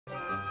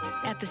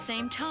At the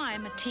same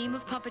time, a team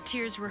of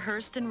puppeteers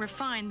rehearsed and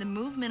refined the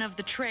movement of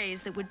the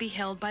trays that would be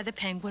held by the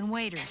penguin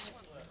waiters.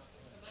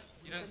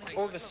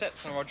 All the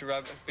sets on Roger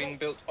Rabbit have been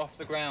built off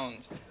the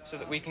ground so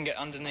that we can get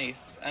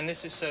underneath, and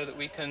this is so that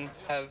we can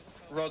have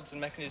rods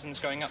and mechanisms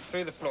going up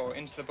through the floor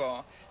into the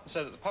bar,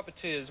 so that the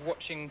puppeteers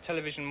watching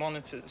television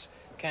monitors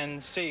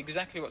can see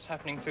exactly what's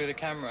happening through the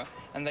camera,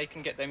 and they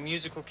can get their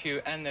musical cue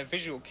and their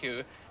visual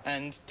cue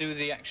and do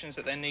the actions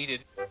that they're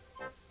needed.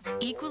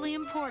 Equally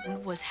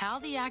important was how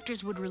the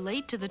actors would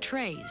relate to the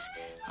trays.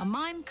 A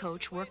mime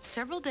coach worked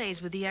several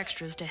days with the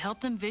extras to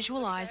help them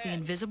visualize the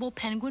invisible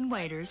penguin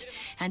waiters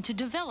and to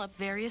develop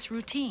various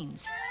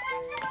routines.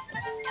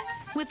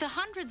 With the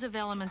hundreds of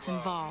elements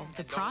involved,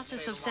 the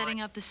process of setting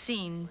up the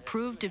scene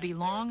proved to be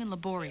long and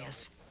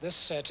laborious. This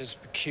set is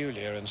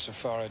peculiar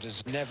insofar it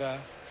is never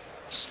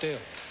still,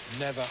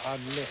 never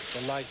unlit.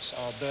 The lights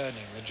are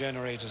burning, the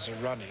generators are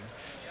running,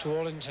 to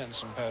all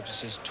intents and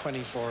purposes,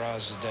 24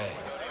 hours a day.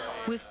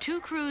 With two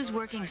crews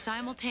working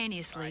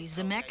simultaneously,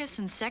 Zemeckis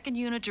and second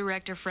unit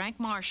director Frank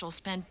Marshall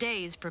spent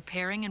days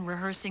preparing and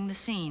rehearsing the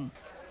scene.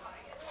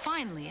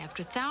 Finally,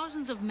 after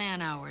thousands of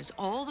man-hours,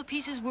 all the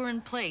pieces were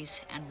in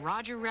place, and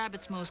Roger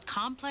Rabbit's most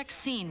complex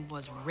scene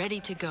was ready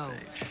to go.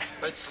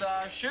 Let's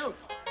shoot.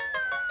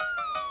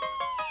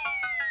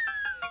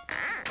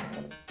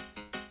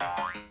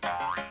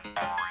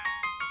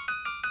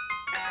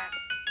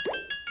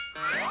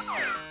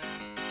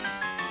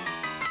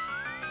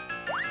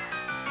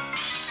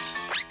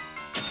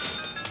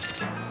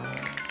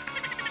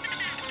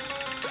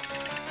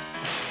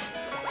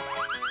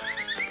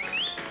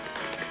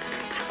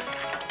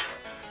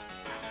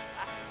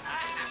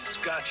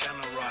 Scotch on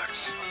the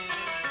rocks.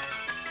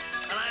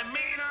 And I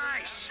mean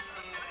ice.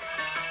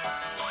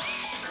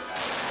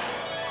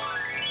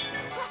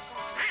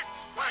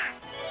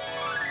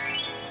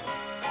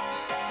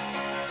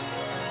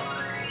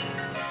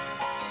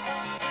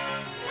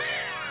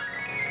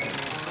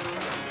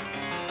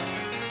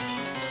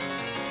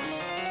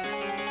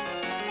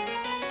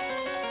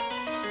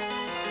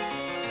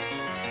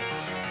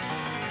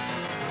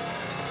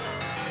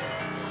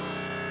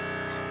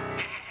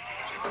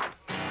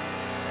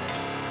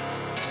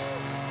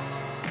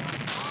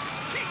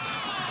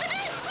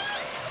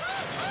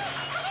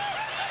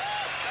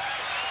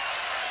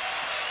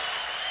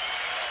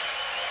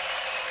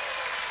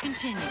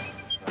 Continue.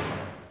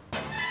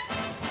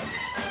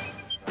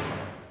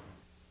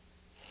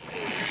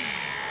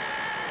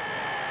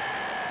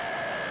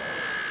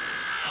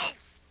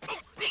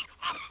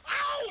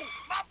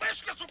 My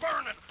biscuits are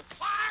burning!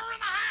 Fire in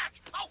the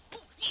hatch! Oh,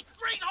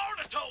 green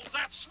hornet toads,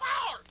 that's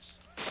s'mores!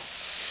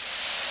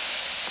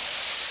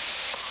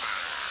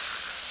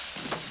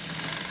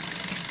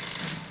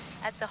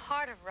 At the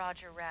heart of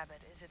Roger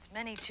Rabbit is its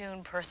many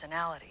Toon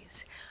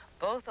personalities,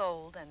 both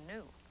old and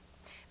new.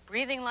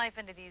 Breathing life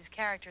into these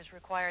characters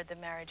required the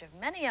marriage of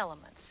many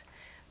elements.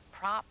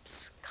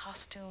 Props,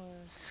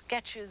 costumes,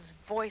 sketches,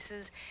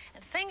 voices,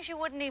 and things you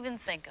wouldn't even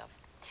think of.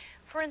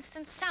 For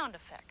instance, sound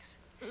effects.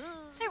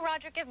 Say,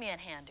 Roger, give me a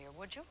hand here,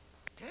 would you?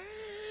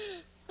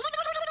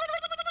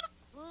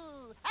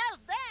 Ooh, how's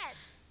that?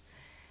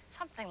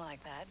 Something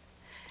like that.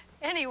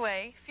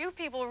 Anyway, few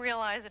people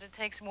realize that it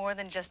takes more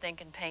than just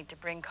ink and paint to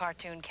bring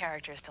cartoon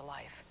characters to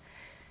life.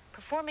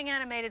 Performing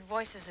animated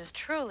voices is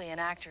truly an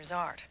actor's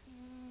art.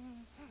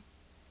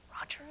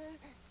 Roger,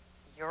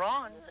 you're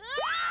on.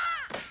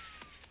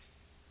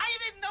 I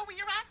didn't know where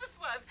your office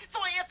was, so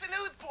I asked the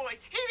newsboy.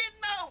 He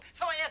didn't know,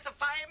 so I asked the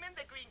fireman,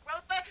 the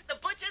greengrocer, the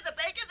butcher, the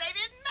baker. They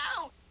didn't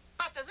know.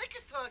 But the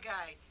liquor store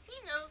guy, he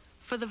knew.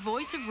 For the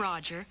voice of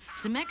Roger,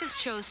 Zemeckis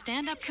chose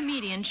stand-up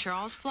comedian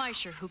Charles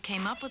Fleischer, who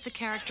came up with the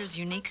character's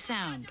unique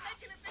sound.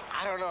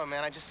 I don't know,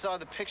 man. I just saw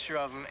the picture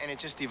of him, and it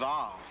just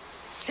evolved.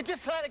 It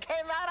just sort of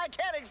came out. I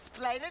can't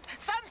explain it.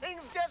 Something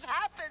just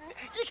happened.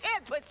 You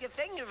can't put your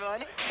finger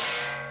on it.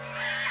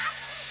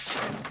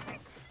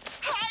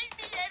 Hide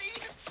me,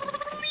 Eddie.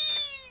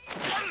 Please.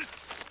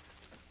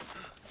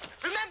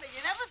 Remember,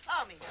 you never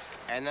saw me.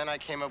 And then I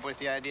came up with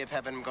the idea of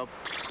having him go,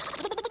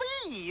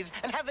 Please,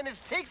 and having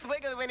his cheeks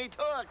wiggle when he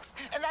talks.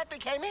 And that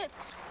became it.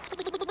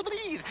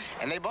 Please.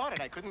 and they bought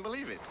it. I couldn't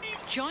believe it.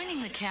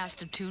 Joining the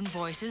cast of Toon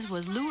Voices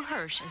was Lou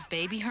Hirsch as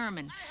Baby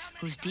Herman,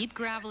 whose deep,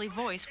 gravelly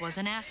voice was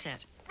an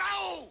asset.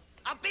 No!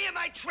 I'll be in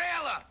my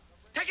trailer,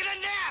 taking a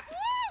nap.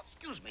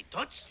 Excuse me,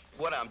 Toots.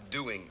 What I'm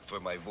doing for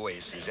my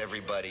voice is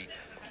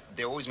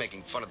they're always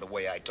making fun of the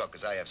way I talk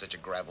because I have such a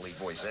gravelly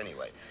voice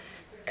anyway.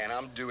 And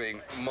I'm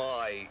doing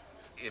my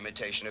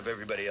imitation of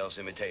everybody else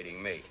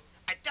imitating me.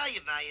 I tell you,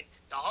 Valiant,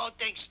 the whole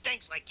thing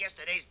stinks like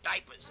yesterday's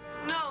diapers.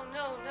 No,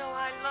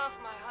 I love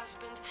my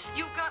husband.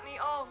 You've got me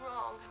all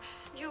wrong.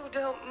 You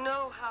don't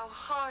know how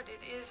hard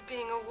it is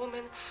being a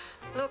woman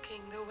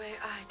looking the way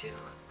I do.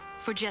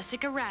 For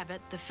Jessica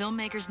Rabbit, the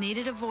filmmakers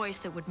needed a voice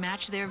that would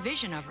match their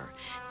vision of her,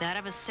 that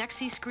of a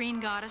sexy screen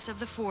goddess of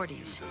the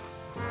 40s.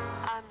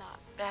 I'm not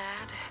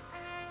bad.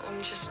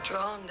 I'm just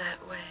drawn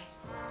that way.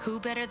 Who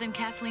better than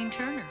Kathleen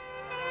Turner?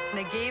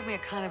 They gave me a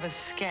kind of a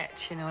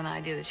sketch, you know, an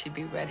idea that she'd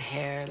be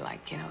red-haired,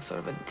 like, you know, sort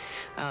of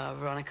a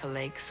Veronica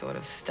Lake sort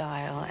of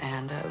style,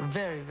 and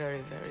very,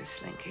 very, very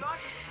slinky.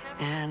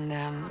 And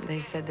they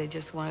said they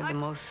just wanted the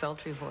most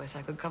sultry voice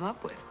I could come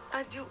up with.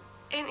 I'd do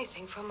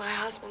anything for my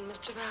husband,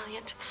 Mr.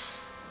 Valiant.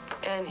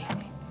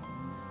 Anything.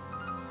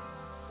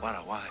 What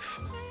a wife.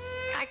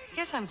 I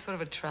guess I'm sort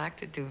of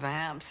attracted to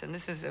vamps, and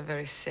this is a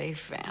very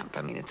safe vamp.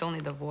 I mean, it's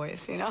only the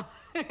voice, you know?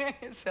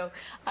 So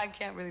I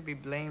can't really be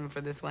blamed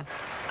for this one.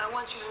 I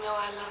want you to know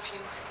I love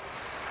you.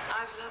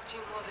 I've loved you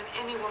more than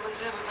any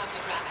woman's ever loved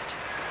a rabbit.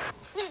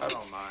 I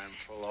don't mind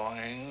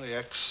prolonging the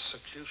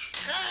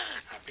execution.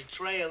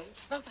 Betrayal.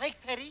 No, thanks,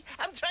 Teddy.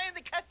 I'm trying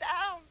to cut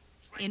down.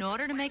 In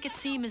order to make it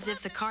seem as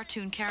if the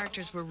cartoon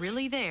characters were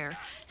really there,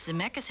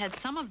 Zemeckis had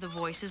some of the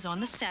voices on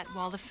the set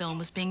while the film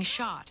was being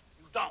shot.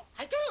 You don't.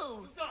 I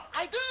do.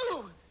 I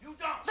do. You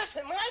don't.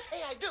 Listen, when I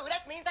say I do,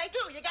 that means I do.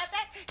 You got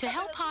that? To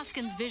help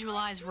Hoskins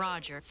visualize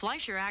Roger,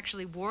 Fleischer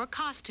actually wore a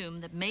costume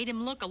that made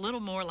him look a little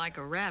more like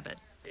a rabbit.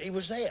 He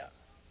was there,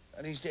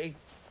 and he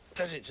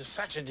does it to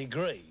such a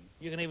degree,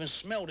 you can even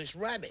smell this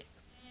rabbit.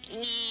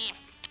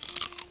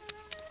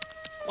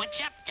 What's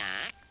up,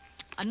 Doc?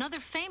 Another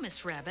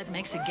famous rabbit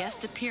makes a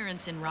guest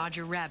appearance in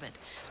Roger Rabbit,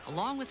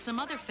 along with some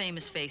other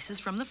famous faces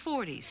from the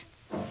 40s.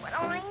 But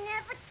I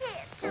never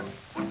cared to.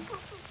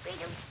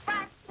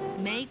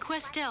 Mae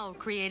Questel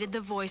created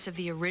the voice of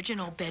the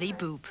original Betty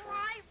Boop.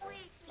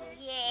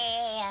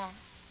 Yeah,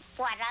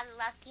 what a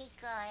lucky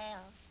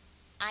girl.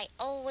 I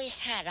always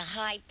had a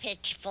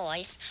high-pitched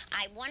voice.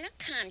 I won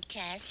a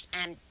contest,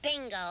 and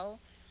bingo,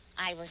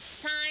 I was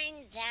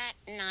signed that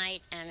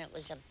night, and it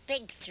was a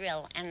big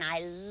thrill, and I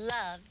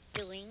loved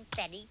doing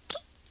Betty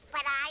Boop.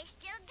 But I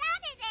still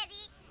got it,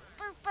 Eddie.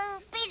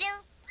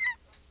 Boop-boop-be-doo.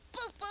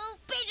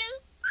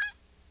 Boop-boop-be-doo.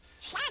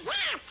 Shut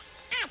up!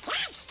 I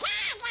can't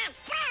stand it!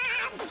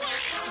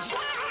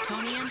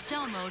 Tony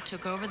Anselmo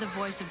took over the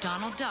voice of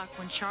Donald Duck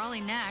when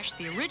Charlie Nash,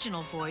 the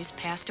original voice,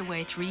 passed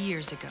away 3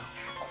 years ago.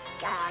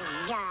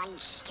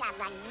 Does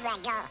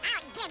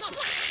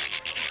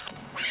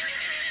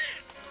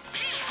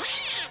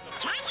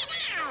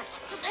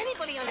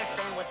anybody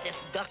understand what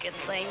this duck is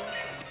saying?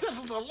 This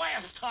is the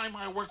last time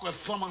I work with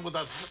someone with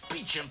a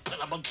speech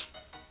impediment.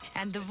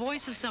 And the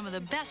voice of some of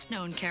the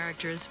best-known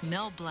characters,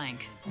 Mel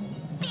Blanc.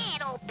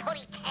 Bad old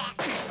putty cat.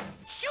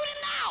 Shoot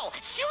him now!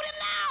 Shoot him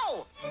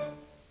now!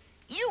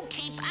 You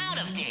keep out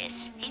of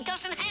this. He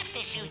doesn't have to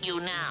shoot you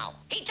now.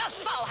 He just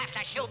so have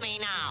to shoot me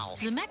now.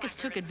 Zemeckis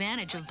took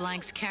advantage of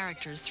Blanc's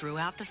characters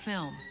throughout the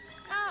film.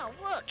 Oh,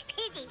 look,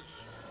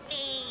 piggies.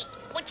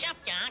 What's up,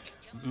 Doc?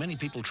 Many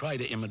people try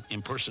to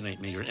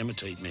impersonate me or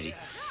imitate me,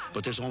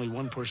 but there's only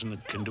one person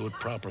that can do it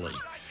properly,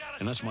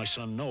 and that's my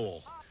son,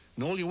 Noel.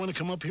 Noel, you want to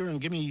come up here and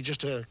give me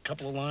just a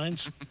couple of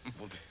lines?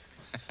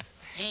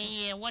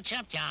 Hey, what's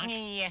up, Doc?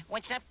 Hey,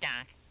 what's up,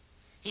 Doc?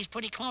 He's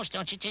pretty close,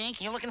 don't you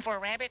think? You looking for a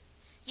rabbit?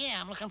 Yeah,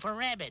 I'm looking for a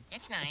rabbit.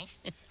 That's nice.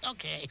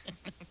 Okay.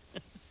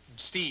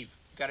 Steve,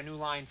 got a new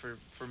line for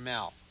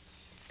Mel.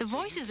 The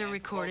voices are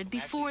recorded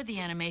before the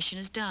animation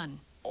is done.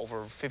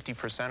 Over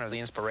 50% of the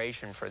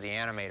inspiration for the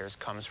animators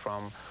comes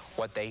from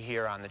what they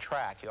hear on the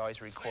track. You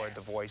always record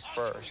the voice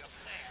first,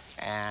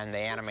 and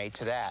they animate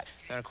to that.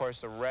 Then, of course,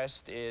 the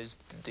rest is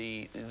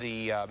the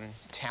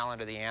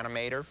talent of the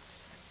animator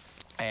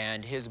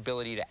and his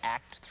ability to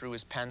act through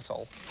his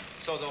pencil.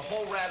 So the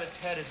whole rabbit's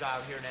head is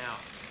out here now.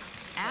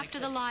 After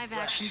the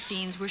live-action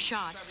scenes were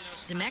shot,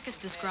 Zemeckis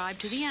described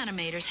to the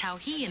animators how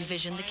he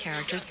envisioned the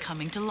characters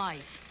coming to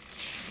life.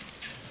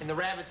 And the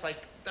rabbit's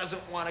like,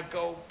 doesn't want to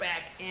go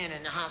back in,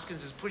 and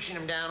Hoskins is pushing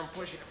him down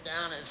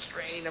and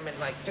straining him and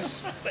like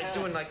just like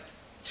doing like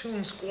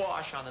toon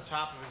squash on the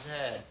top of his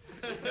head.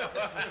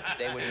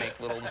 They would make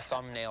little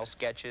thumbnail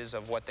sketches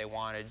of what they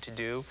wanted to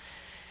do,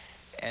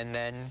 and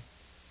then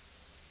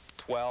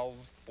 12,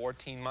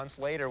 14 months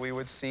later, we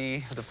would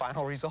see the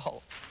final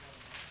result.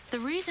 The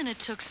reason it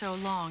took so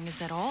long is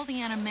that all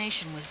the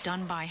animation was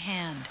done by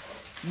hand.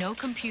 No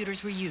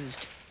computers were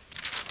used.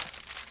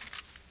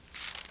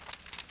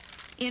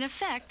 In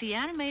effect, the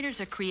animators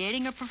are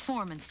creating a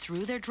performance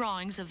through their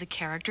drawings of the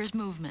characters'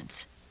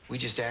 movements. We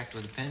just act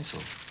with a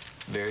pencil,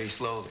 very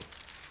slowly.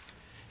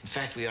 In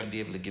fact, we ought to be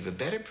able to give a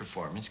better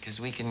performance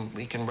because we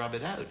can rub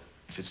it out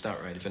if it's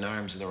not right. If an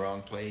arm's in the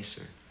wrong place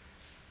or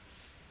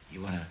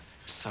you want to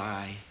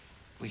sigh,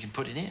 we can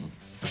put it in.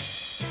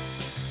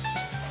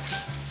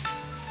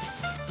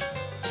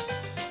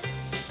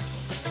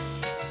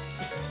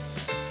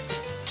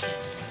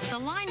 The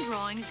line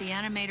drawings the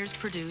animators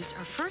produce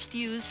are first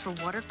used for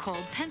what are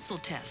called pencil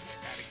tests.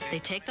 They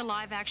take the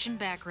live-action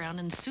background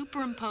and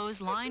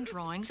superimpose line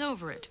drawings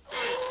over it.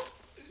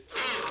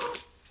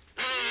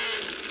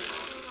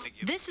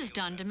 This is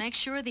done to make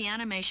sure the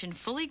animation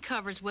fully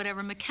covers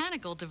whatever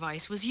mechanical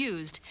device was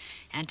used,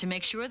 and to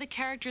make sure the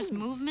characters'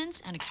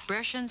 movements and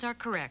expressions are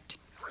correct.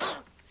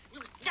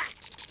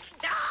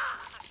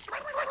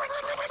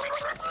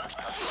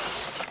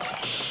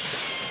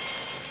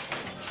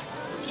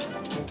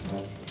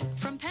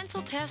 From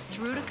pencil tests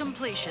through to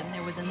completion,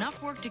 there was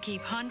enough work to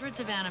keep hundreds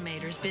of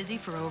animators busy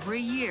for over a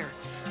year.